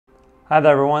Hi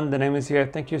there everyone, the name is here.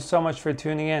 Thank you so much for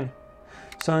tuning in.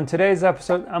 So in today's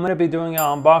episode, I'm going to be doing an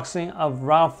unboxing of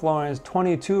Ralph Lauren's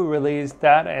 22 release,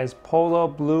 that is Polo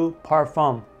Blue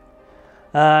Parfum.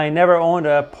 I never owned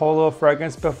a Polo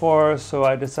fragrance before, so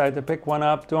I decided to pick one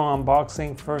up, do an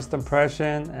unboxing, first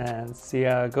impression, and see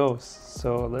how it goes.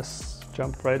 So let's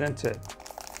jump right into it.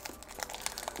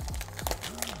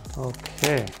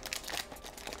 Okay.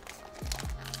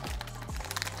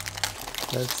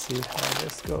 Let's see how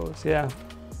this goes. Yeah.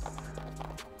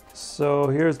 So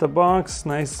here's the box,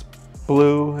 nice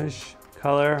bluish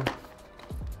color.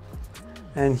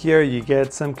 And here you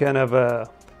get some kind of a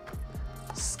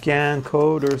scan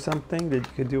code or something that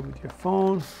you could do with your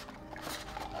phone.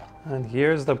 And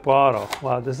here's the bottle.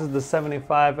 Wow, this is the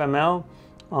 75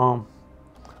 ml.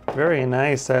 Very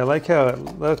nice. I like how it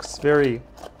looks. Very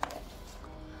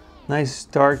nice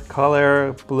dark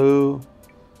color, blue.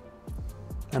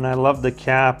 And I love the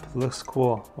cap, it looks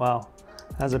cool. Wow,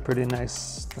 has a pretty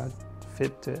nice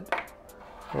fit to it.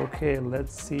 Okay,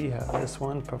 let's see how this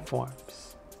one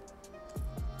performs.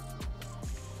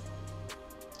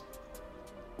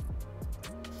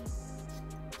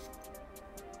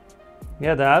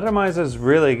 Yeah, the atomizer is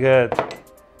really good.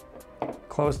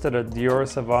 Close to the Dior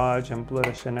Sauvage and Bleu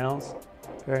de Chanel's.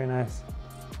 Very nice.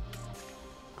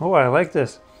 Oh, I like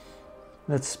this.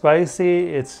 It's spicy,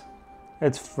 it's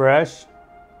fresh.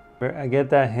 I get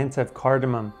that hint of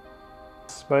cardamom.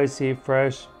 Spicy,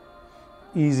 fresh,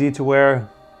 easy to wear.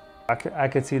 I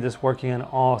could see this working in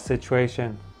all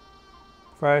situations.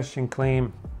 Fresh and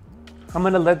clean. I'm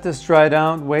gonna let this dry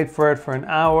down, wait for it for an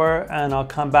hour, and I'll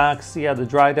come back, see how the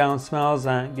dry down smells,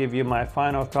 and give you my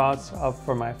final thoughts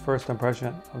for my first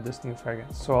impression of this new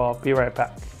fragrance. So I'll be right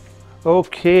back.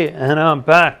 Okay, and I'm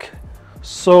back.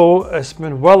 So it's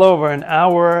been well over an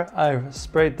hour. I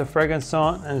sprayed the fragrance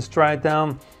on and it's dried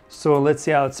down. So let's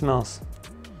see how it smells.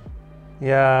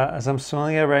 Yeah, as I'm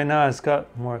smelling it right now, it's got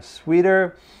more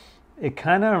sweeter. It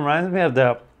kind of reminds me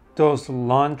of those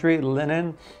laundry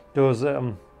linen, those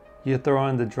you throw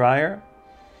in the dryer.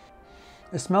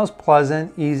 It smells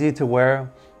pleasant, easy to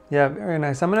wear. Yeah, very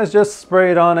nice. I'm gonna just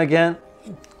spray it on again,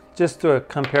 just do a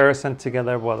comparison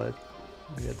together. Well,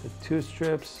 we get the two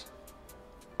strips.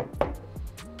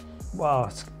 Wow,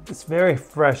 it's very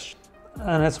fresh,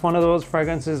 and it's one of those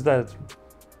fragrances that's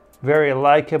very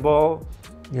likable.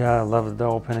 Yeah, I love the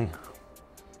opening.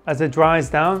 As it dries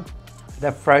down,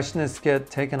 that freshness gets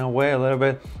taken away a little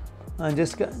bit, and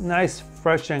just got nice,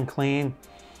 fresh and clean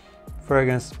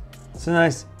fragrance. It's a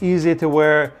nice, easy to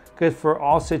wear, good for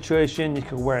all situations. You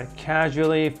can wear it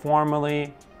casually,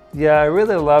 formally. Yeah, I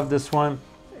really love this one.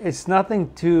 It's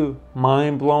nothing too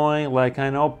mind-blowing. Like, I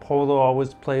know Polo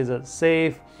always plays it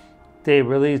safe. They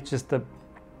release just a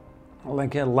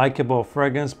likable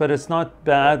fragrance, but it's not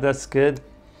bad. That's good.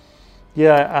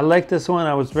 Yeah, I like this one.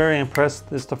 I was very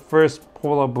impressed. It's the first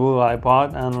Polo Blue I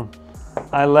bought, and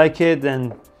I like it.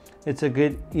 And it's a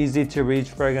good, easy to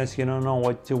reach fragrance. You don't know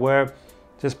what to wear,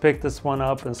 just pick this one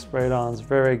up and spray it on. It's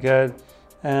very good,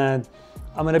 and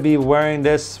I'm gonna be wearing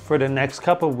this for the next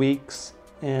couple of weeks,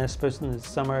 and especially in the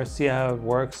summer. See how it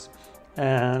works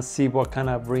and see what kind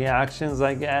of reactions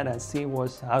I get, and see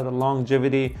how the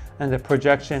longevity and the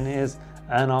projection is,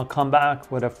 and I'll come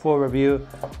back with a full review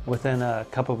within a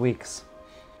couple of weeks.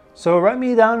 So write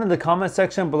me down in the comment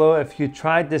section below if you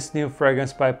tried this new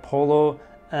fragrance by Polo,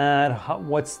 and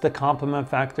what's the compliment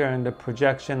factor and the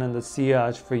projection and the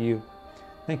sillage for you.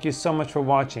 Thank you so much for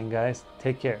watching, guys.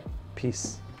 Take care.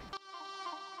 Peace.